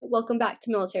welcome back to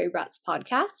Military Brats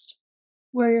Podcast.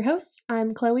 We're your hosts.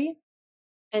 I'm Chloe.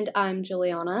 And I'm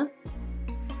Juliana.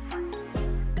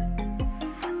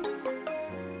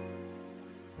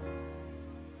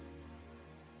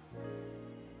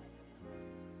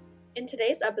 In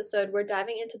today's episode, we're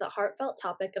diving into the heartfelt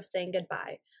topic of saying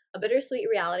goodbye, a bittersweet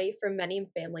reality for many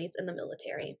families in the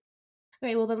military.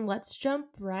 Okay, well then let's jump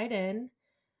right in.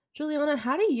 Juliana,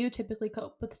 how do you typically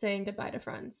cope with saying goodbye to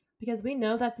friends? Because we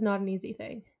know that's not an easy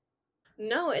thing.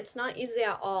 No, it's not easy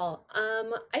at all.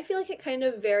 I feel like it kind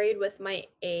of varied with my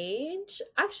age.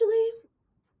 Actually,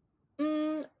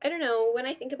 I don't know. When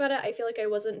I think about it, I feel like I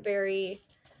wasn't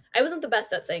the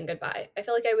best at saying goodbye. I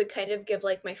feel like I would kind of give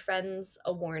like my friends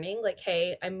a warning, like,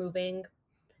 hey, I'm moving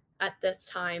at this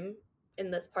time in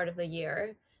this part of the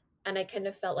year. And I kind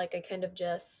of felt like I kind of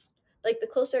just, like, the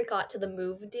closer I got to the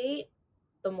move date,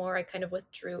 the more I kind of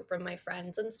withdrew from my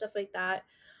friends and stuff like that.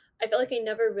 I felt like I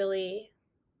never really,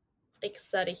 like,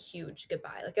 said a huge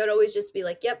goodbye. Like, I would always just be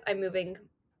like, yep, I'm moving.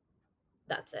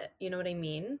 That's it. You know what I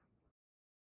mean?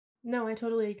 No, I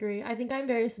totally agree. I think I'm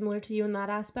very similar to you in that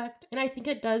aspect, and I think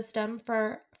it does stem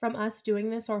from us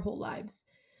doing this our whole lives.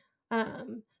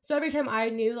 So every time I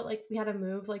knew that like we had a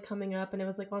move like coming up and it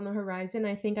was like on the horizon,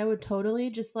 I think I would totally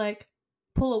just like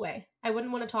pull away. I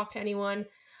wouldn't want to talk to anyone.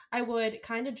 I would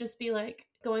kind of just be like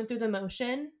going through the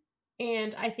motion,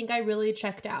 and I think I really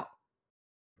checked out.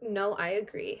 No, I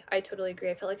agree. I totally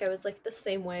agree. I feel like I was like the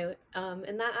same way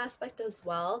in that aspect as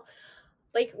well.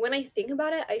 Like, when I think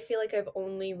about it, I feel like I've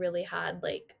only really had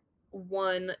like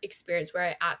one experience where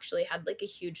I actually had like a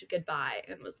huge goodbye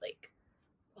and was like,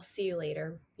 I'll see you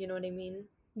later. You know what I mean?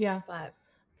 Yeah. But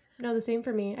No, the same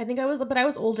for me. But I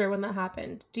was older when that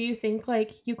happened. Do you think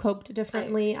like you coped I agree.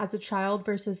 differently as a child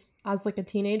versus as like a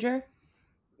teenager?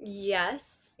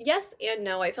 Yes and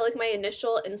no. I feel like my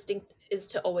initial instinct is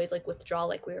to always like withdraw,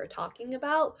 like we were talking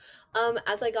about.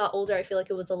 As I got older, I feel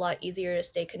like it was a lot easier to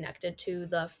stay connected to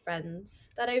the friends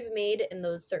that I've made in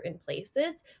those certain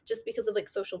places, just because of like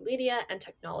social media and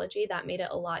technology. That made it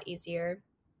a lot easier.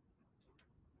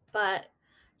 But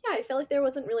yeah, I feel like there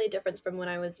wasn't really a difference from when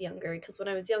I was younger, because when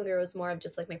I was younger, it was more of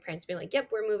just like my parents being like, yep,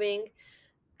 we're moving,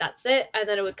 that's it. And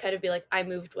then it would kind of be like I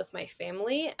moved with my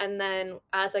family. And then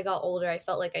as I got older, I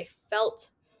felt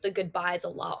the goodbyes a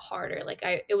lot harder. Like,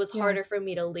 it was Yeah. harder for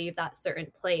me to leave that certain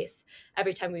place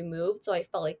every time we moved. So I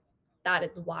felt like that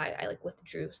is why I like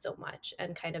withdrew so much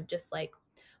and kind of just like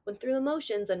went through the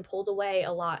motions and pulled away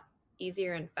a lot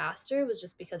easier and faster. It was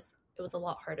just because it was a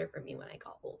lot harder for me when I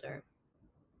got older.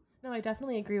 No, I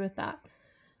definitely agree with that.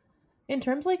 In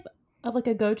terms like of like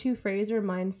a go-to phrase or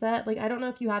mindset, like I don't know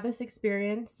if you had this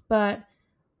experience, but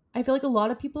I feel like a lot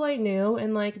of people I knew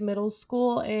in like middle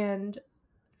school and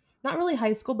not really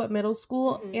high school, but middle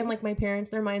school and Hmm. like my parents,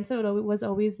 their mindset was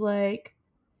always like,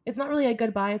 it's not really a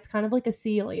goodbye. It's kind of like a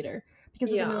see you later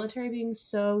because of the Yeah. military being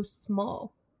so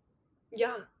small.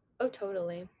 Yeah. Oh,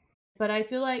 totally. But I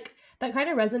feel like that kind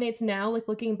of resonates now, like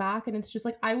looking back, and it's just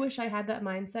like I wish I had that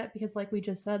mindset because, like we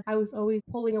just said, I was always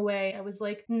pulling away. I was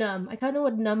like numb. I kind of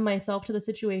would numb myself to the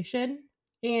situation.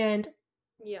 And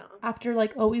Yeah. after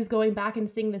like always going back and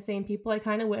seeing the same people, I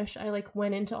kind of wish I like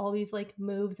went into all these like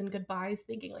moves and goodbyes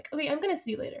thinking like, okay, I'm gonna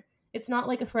see you later. It's not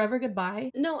like a forever goodbye.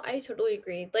 No, I totally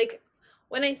agree. Like,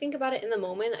 when I think about it in the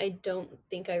moment, I don't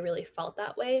think I really felt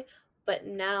that way. But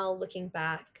now looking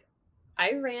back,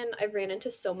 I've ran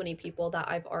into so many people that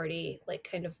I've already like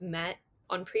kind of met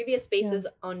on previous Yeah. spaces,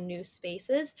 on new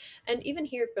spaces, and even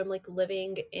here from like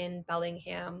living in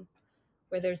Bellingham,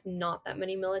 where there's not that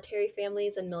many military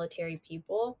families and military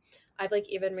people. I've like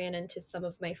even ran into some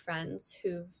of my friends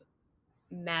who've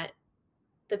met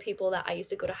the people that I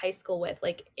used to go to high school with,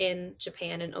 like in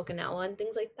Japan and Okinawa and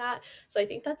things like that. So I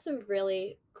think that's a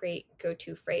really great go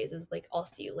to phrase, is like, I'll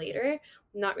see you later,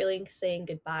 not really saying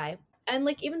goodbye. And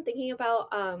like, even thinking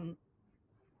about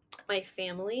my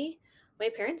family, my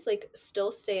parents like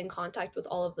still stay in contact with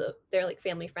all of their like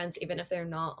family friends, even if they're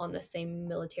not on the same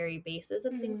military bases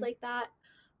and things Mm-hmm. like that.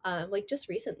 Like, just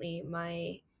recently,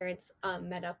 my parents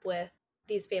met up with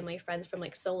these family friends from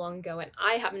like so long ago, and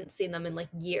I haven't seen them in like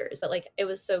years. But like, it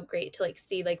was so great to like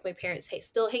see like my parents, hey,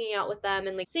 still hanging out with them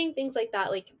and like seeing things like that.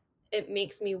 Like, it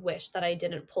makes me wish that I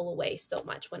didn't pull away so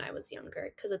much when I was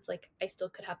younger, because it's like I still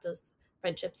could have those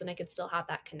friendships and I could still have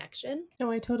that connection. No,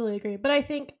 I totally agree. But I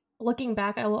think looking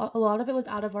back, a lot of it was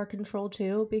out of our control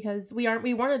too because we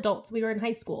weren't adults. We were in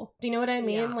high school. Do you know what I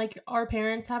mean? Yeah. Like our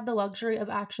parents have the luxury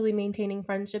of actually maintaining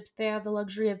friendships. They have the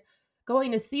luxury of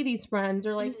going to see these friends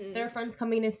or like their Hmm. friends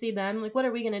coming to see them. Like what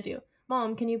are we going to do?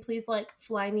 Mom, can you please like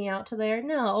fly me out to there?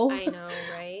 No. I know,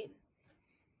 right?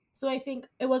 So I think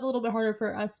it was a little bit harder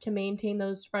for us to maintain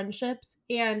those friendships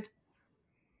and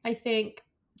I think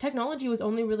technology was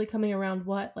only really coming around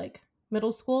what, like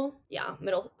middle school? Yeah,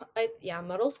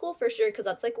 middle school for sure, because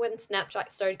that's like when Snapchat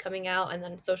started coming out, and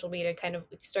then social media kind of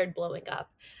like, started blowing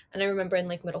up. And I remember in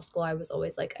like middle school, I was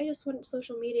always like, I just want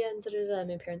social media and da da da. And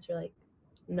my parents were like,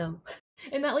 no.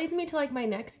 And that leads me to like my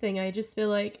next thing. I just feel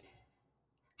like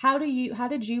how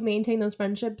did you maintain those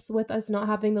friendships with us not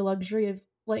having the luxury of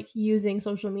like using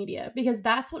social media? Because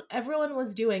that's what everyone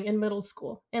was doing in middle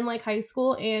school and like high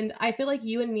school, and I feel like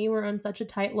you and me were on such a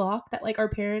tight lock that like our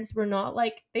parents were not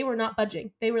like they were not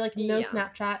budging. They were like no Yeah,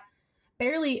 Snapchat,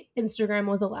 barely Instagram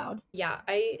was allowed. yeah,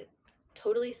 I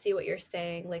totally see what you're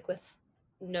saying. Like with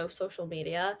no social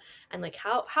media, and like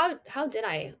how did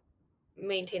I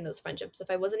maintain those friendships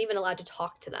if I wasn't even allowed to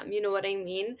talk to them? You know what I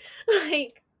mean?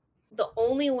 Like the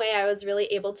only way I was really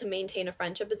able to maintain a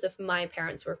friendship is if my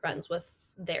parents were friends with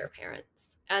their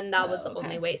parents. And that was Oh, the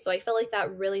only okay. way. So I felt like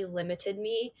that really limited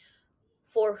me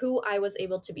for who I was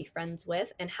able to be friends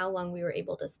with and how long we were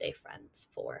able to stay friends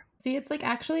for. See, it's like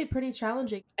actually pretty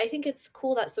challenging. I think it's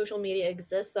cool that social media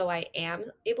exists so I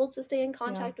am able to stay in Yeah.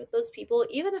 contact with those people,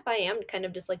 even if I am kind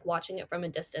of just like watching it from a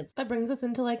distance. That brings us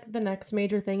into like the next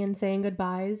major thing in saying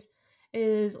goodbyes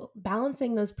is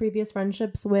balancing those previous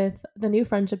friendships with the new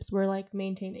friendships we're like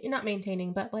maintaining, not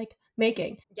maintaining, but like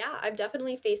making. Yeah, I've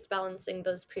definitely faced balancing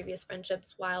those previous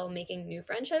friendships while making new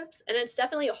friendships, and it's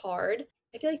definitely hard.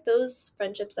 I feel like those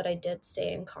friendships that I did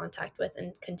stay in contact with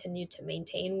and continued to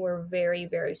maintain were very,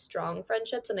 very strong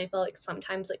friendships, and I feel like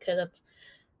sometimes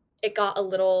it got a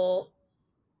little,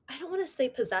 I don't want to say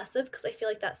possessive because I feel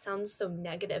like that sounds so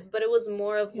negative, but it was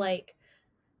more of Yeah. like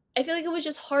I feel like it was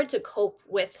just hard to cope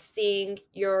with seeing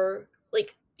your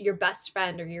best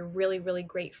friend or your really, really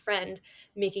great friend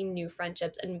making new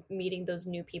friendships and meeting those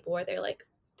new people where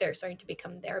they're starting to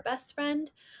become their best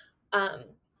friend. Um,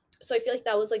 so I feel like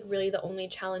that was like really the only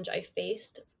challenge I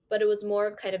faced, but it was more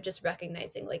of kind of just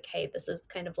recognizing like, hey, this is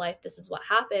kind of life, this is what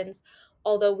happens.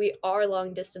 Although we are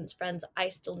long distance friends, I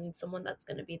still need someone that's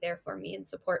going to be there for me and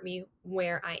support me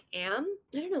where I am.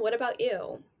 I don't know, what about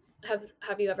you?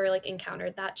 Have you ever like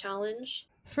encountered that challenge?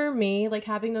 For me, like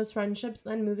having those friendships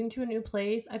and moving to a new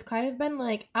place, I've kind of been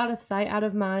like out of sight, out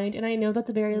of mind. And I know that's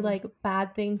a very Mm, like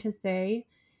bad thing to say,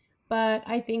 but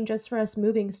I think just for us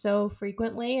moving so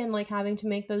frequently and like having to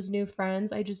make those new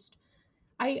friends,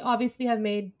 I obviously have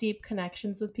made deep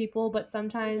connections with people, but mhm.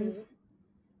 sometimes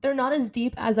they're not as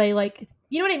deep as I like.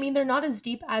 You know what I mean? They're not as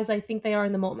deep as I think they are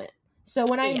in the moment. So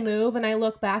when I move Yes. and I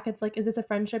look back, it's like, is this a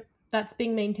friendship that's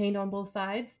being maintained on both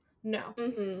sides? No.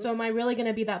 So Mhm. am I really going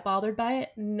to be that bothered by it?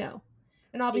 No.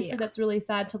 And obviously Yeah. that's really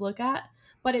sad to look at,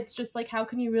 but it's just like, how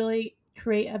can you really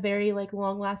create a very like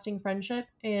long lasting friendship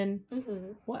in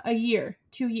Mhm. what, a year,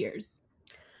 2 years?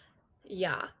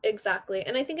 Yeah, exactly.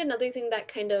 And I think another thing that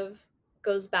kind of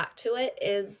goes back to it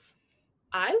is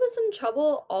I was in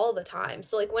trouble all the time.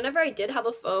 So like whenever I did have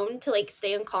a phone to like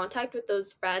stay in contact with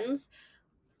those friends,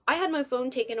 I had my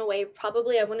phone taken away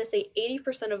probably I want to say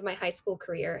 80% of my high school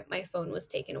career. My phone was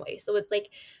taken away. So it's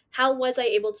like how was I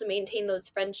able to maintain those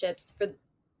friendships for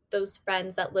those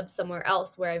friends that live somewhere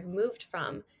else where I've moved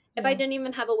from if I Yeah. didn't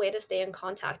even have a way to stay in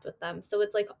contact with them? So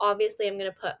it's like obviously I'm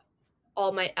going to put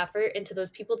all my effort into those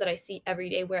people that I see every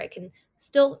day where I can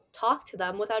still talk to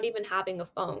them without even having a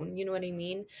phone, you know what I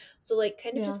mean? So like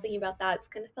kind of Yeah. just thinking about that,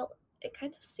 it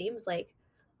kind of seems like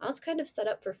I was kind of set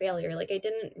up for failure. Like I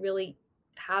didn't really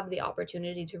have the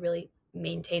opportunity to really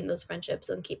maintain those friendships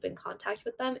and keep in contact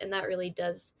with them, and that really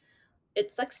does,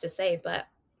 it sucks to say, but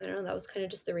I don't know, that was kind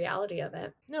of just the reality of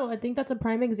it. No, I think that's a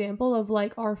prime example of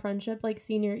like our friendship like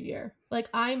senior year. Like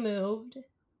I moved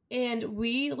and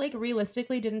we like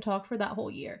realistically didn't talk for that whole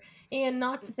year. And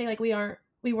not to say like we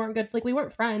weren't good, like we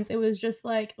weren't friends. It was just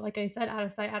like I said, out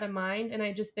of sight, out of mind. And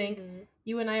I just think Mhm.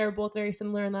 you and I are both very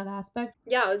similar in that aspect.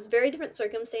 Yeah, it was very different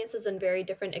circumstances and very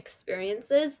different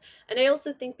experiences. And I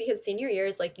also think because senior year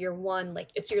is like year one, like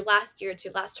it's your last year, it's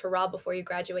your last hurrah before you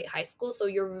graduate high school. So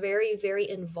you're very, very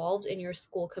involved in your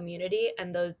school community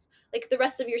and those, like the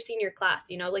rest of your senior class,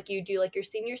 you know, like you do like your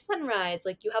senior sunrise,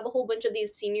 like you have a whole bunch of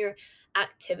these senior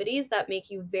activities that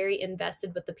make you very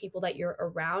invested with the people that you're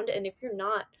around. And if you're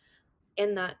not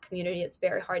in that community, it's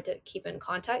very hard to keep in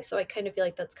contact. So I kind of feel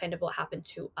like that's kind of what happened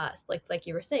to us. Like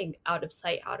you were saying, out of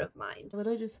sight, out of mind. I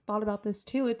literally just thought about this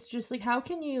too. It's just like, how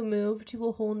can you move to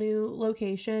a whole new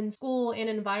location, school, and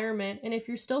environment? And if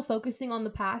you're still focusing on the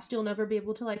past, you'll never be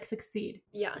able to like succeed.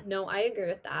 Yeah, no, I agree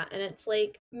with that. And it's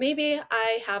like maybe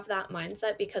I have that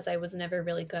mindset because I was never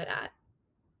really good at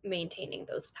maintaining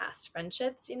those past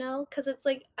friendships, you know? Because it's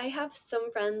like I have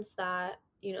some friends that,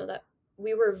 you know, that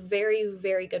we were very,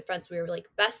 very good friends. We were like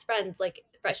best friends, like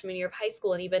freshman year of high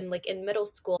school and even like in middle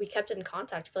school. We kept in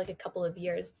contact for like a couple of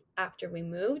years after we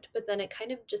moved, but then it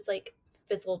kind of just like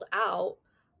fizzled out.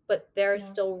 But they're Yeah.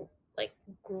 still like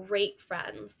great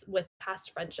friends with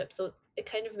past friendships. So it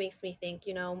kind of makes me think,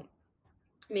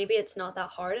 maybe it's not that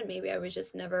hard and maybe I was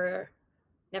just never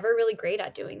really great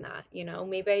at doing that,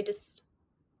 Maybe I just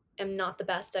am not the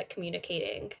best at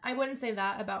communicating. I wouldn't say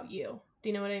that about you. Do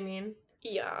you know what I mean?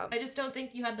 Yeah. I just don't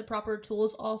think you had the proper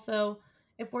tools. Also,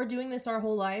 if we're doing this our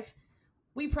whole life,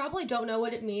 we probably don't know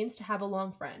what it means to have a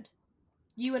long friend.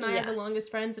 You and I are the Yes.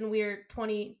 longest friends, and we're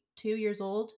 22 years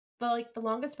old. But like the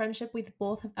longest friendship we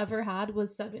both have ever had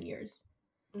was 7 years.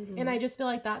 And Hmm. I just feel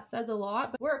like that says a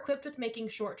lot. But we're equipped with making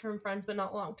short term friends, but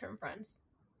not long term friends.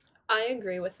 I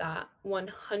agree with that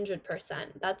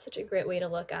 100%. That's such a great way to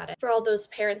look at it. For all those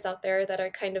parents out there that are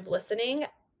kind of listening,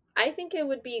 I think it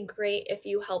would be great if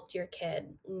you helped your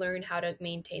kid learn how to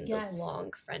maintain those Yes.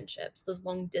 long friendships, those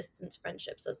long distance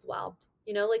friendships as well.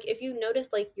 Like if you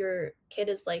notice like your kid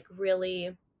is like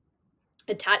really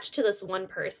attached to this one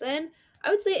person, I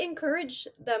would say encourage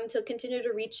them to continue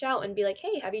to reach out and be like,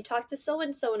 hey, have you talked to so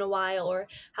and so in a while? Or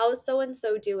how is so and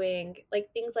so doing?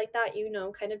 Like things like that,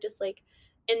 kind of just like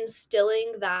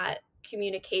instilling that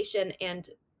communication and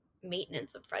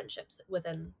maintenance of friendships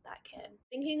within that kid.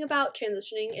 Thinking about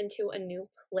transitioning into a new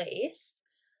place,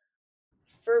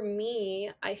 for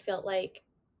me, I felt like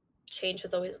change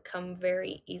has always come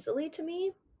very easily to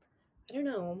me. I don't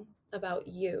know about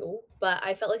you, but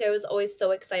I felt like I was always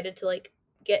so excited to like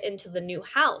get into the new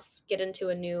house, get into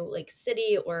a new like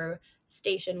city or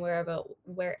station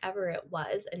wherever it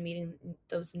was and meeting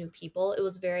those new people. It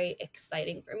was very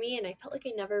exciting for me and I felt like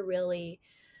I never really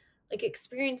like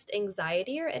experienced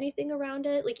anxiety or anything around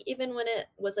it. Like even when it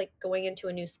was like going into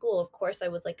a new school, of course I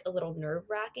was like a little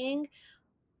nerve-wracking,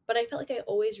 but I felt like I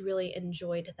always really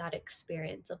enjoyed that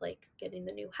experience of like getting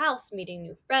the new house, meeting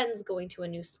new friends, going to a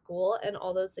new school, and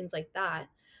all those things like that.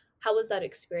 How was that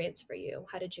experience for you?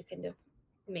 How did you kind of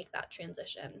make that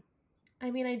transition?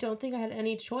 I mean, I don't think I had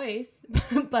any choice,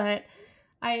 but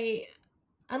I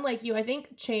unlike you, I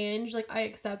think change, like I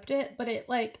accept it, but it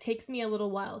like takes me a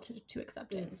little while to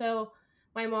accept it. Mm, So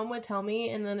my mom would tell me,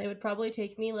 and then it would probably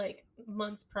take me like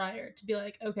months prior to be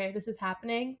like, okay, this is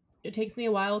happening. It takes me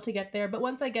a while to get there, but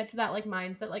once I get to that like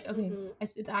mindset, like okay, mm-hmm.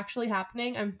 it's actually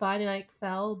happening. I'm fine and I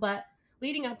excel. But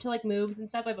leading up to like moves and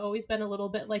stuff, I've always been a little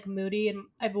bit like moody, and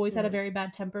I've always had a Mm. very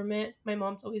bad temperament. My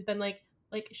mom's always been like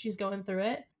she's going through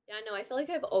it. Yeah, no, I feel like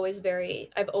I've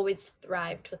always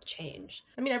thrived with change.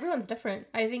 I mean, everyone's different.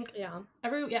 I think Yeah.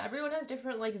 everyone has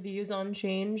different like views on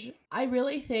change. I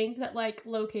really think that like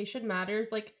location matters.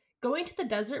 Like going to the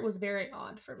desert was very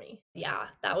odd for me. Yeah,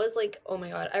 that was like, oh my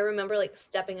God. I remember like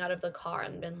stepping out of the car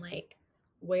and been like,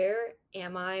 where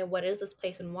am I? What is this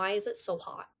place? And why is it so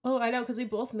hot? Oh, I know because we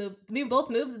both moved. We both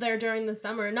moved there during the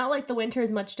summer. Not like the winter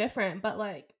is much different, but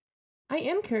like I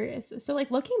am curious. So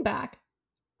like looking back,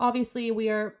 obviously we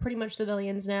are pretty much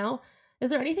civilians now.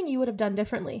 Is there anything you would have done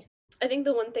differently? I think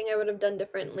the one thing I would have done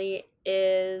differently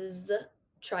is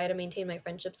try to maintain my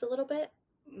friendships a little bit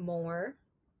more.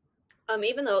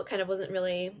 Even though it kind of wasn't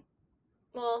really,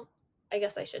 well, I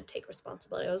guess I should take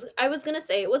responsibility. I was gonna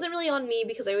say it wasn't really on me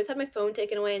because I always had my phone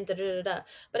taken away and da da da da.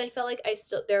 But I felt like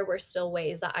there were still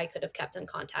ways that I could have kept in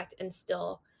contact and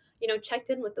still, checked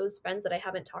in with those friends that I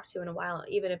haven't talked to in a while,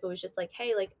 even if it was just like,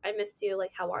 hey, like I missed you,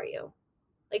 like how are you?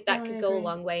 Like No, that I could go a agree.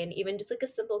 long way, and even just like a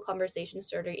simple conversation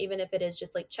starter, even if it is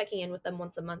just like checking in with them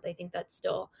once a month, I think that's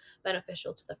still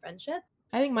beneficial to the friendship.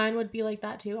 I think mine would be like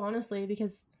that too, honestly,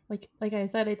 because like I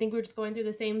said, I think we're just going through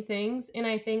the same things, and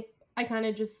I think I kind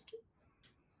of just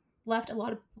left a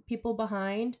lot of people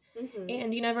behind. Hmm.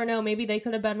 And you never know, maybe they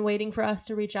could have been waiting for us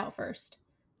to reach out first.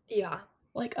 Yeah.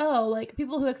 Like, oh, like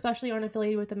people who especially aren't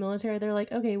affiliated with the military, they're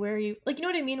like, okay, where are you? Like, you know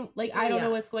what I mean? Like, I don't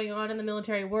know what's Yes. going on in the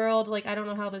military world. Like, I don't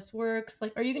know how this works.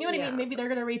 Like, are you know what I mean? Yeah. Maybe they're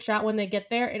gonna reach out when they get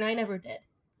there, and I never did.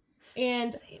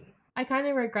 And Same. I kind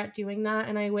of regret doing that,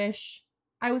 and I wish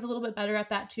I was a little bit better at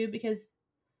that too, because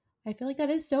I feel like that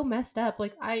is so messed up.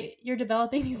 Like, you're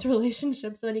developing these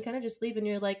relationships, and then you kind of just leave, and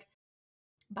you're like,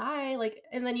 bye, like,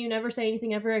 and then you never say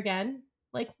anything ever again.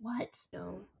 Like, what?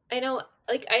 No. I know,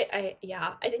 like I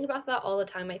yeah, I think about that all the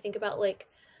time. I think about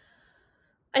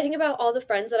all the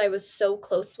friends that I was so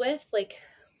close with, like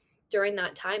during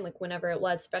that time, like whenever it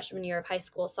was freshman year of high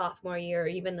school, sophomore year, or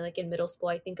even like in middle school.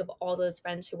 I think of all those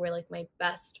friends who were like my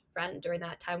best friend during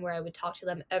that time where I would talk to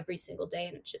them every single day.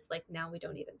 And it's just like now we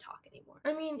don't even talk anymore.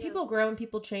 I mean, Yeah, people grow and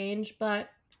people change, but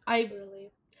I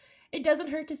totally. it doesn't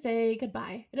hurt to say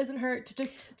goodbye. It doesn't hurt to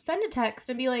just send a text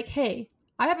and be like, "Hey,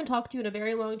 I haven't talked to you in a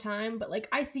very long time, but like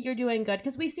I see you're doing good,"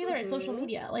 because we see there at social Mm-hmm.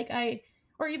 media. Like I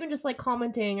or even just like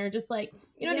commenting or just like,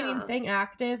 you know what I mean, Yeah, staying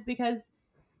active, because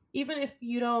even if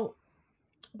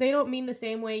they don't mean the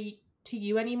same way to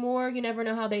you anymore, you never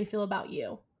know how they feel about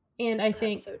you. And I that's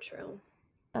think so true.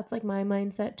 that's like my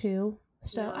mindset too.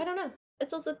 So Yeah. I don't know.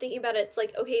 It's also thinking about it, it's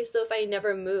like, okay, so if I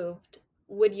never moved,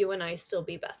 would you and I still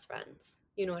be best friends?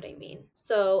 You know what I mean?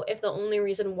 So if the only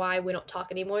reason why we don't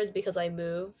talk anymore is because I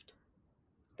moved,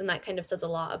 then that kind of says a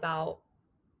lot about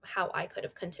how I could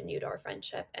have continued our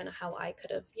friendship and how I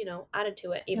could have, added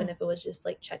to it, even Yeah. if it was just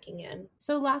like checking in.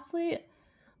 So lastly,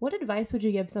 what advice would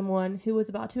you give someone who was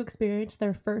about to experience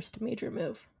their first major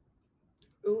move?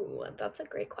 Ooh, that's a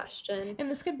great question. And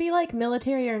this could be like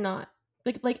military or not.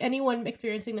 Like anyone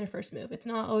experiencing their first move. It's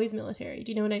not always military.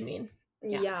 Do you know what I mean?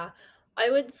 Yeah. Yeah,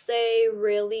 I would say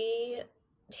really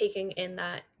taking in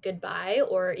that goodbye,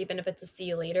 or even if it's a see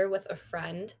you later with a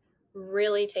friend,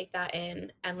 really take that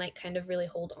in and like kind of really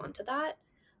hold on to that.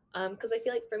 Because I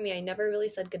feel like for me, I never really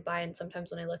said goodbye, and sometimes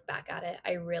when I look back at it,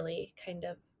 I really kind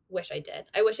of wish I did.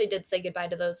 I wish I did say goodbye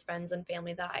to those friends and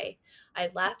family that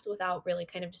I left without really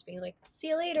kind of just being like, see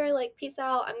you later, like peace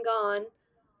out, I'm gone,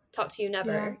 talk to you Yeah.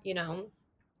 never.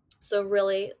 So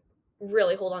really,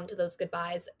 really hold on to those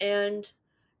goodbyes and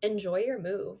enjoy your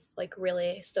move. Like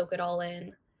really soak it all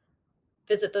in,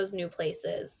 visit those new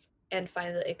places, and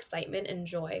find the excitement and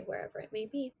joy wherever it may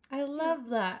be. I Yeah. love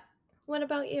that. What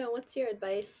about you? What's your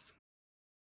advice?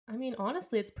 I mean,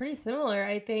 honestly, it's pretty similar.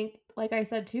 I think, like I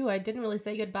said too, I didn't really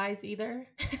say goodbyes either.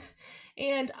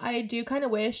 And I do kind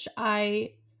of wish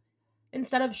I,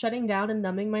 instead of shutting down and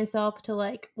numbing myself to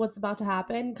like what's about to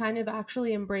happen, kind of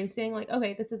actually embracing, like,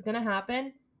 okay, this is going to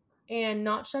happen, and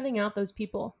not shutting out those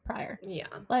people prior. Yeah.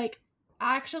 Like,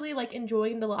 actually, like,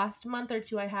 enjoying the last month or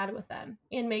two I had with them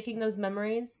and making those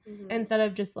memories Mhm. instead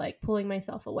of just like pulling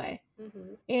myself away.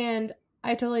 Mhm. And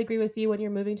I totally agree with you. When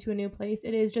you're moving to a new place,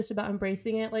 it is just about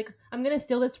embracing it. Like, I'm going to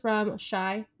steal this from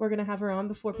Shy. We're going to have her on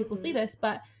before people see Mhm. this.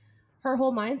 But her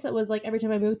whole mindset was like, every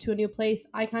time I move to a new place,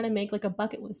 I kind of make like a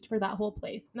bucket list for that whole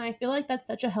place. And I feel like that's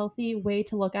such a healthy way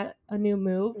to look at a new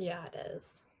move. Yeah, it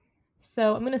is.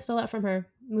 So I'm going to steal that from her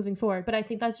moving forward. But I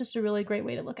think that's just a really great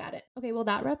way to look at it. Okay, well,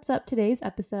 that wraps up today's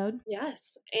episode.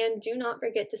 Yes. And do not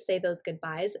forget to say those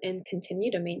goodbyes and continue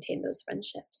to maintain those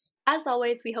friendships. As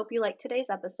always, we hope you liked today's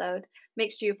episode.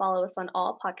 Make sure you follow us on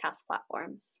all podcast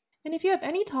platforms. And if you have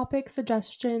any topics,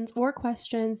 suggestions, or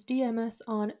questions, DM us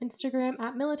on Instagram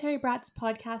at Military Brats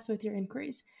Podcast with your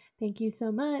inquiries. Thank you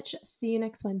so much. See you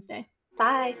next Wednesday.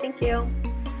 Bye. Thank you.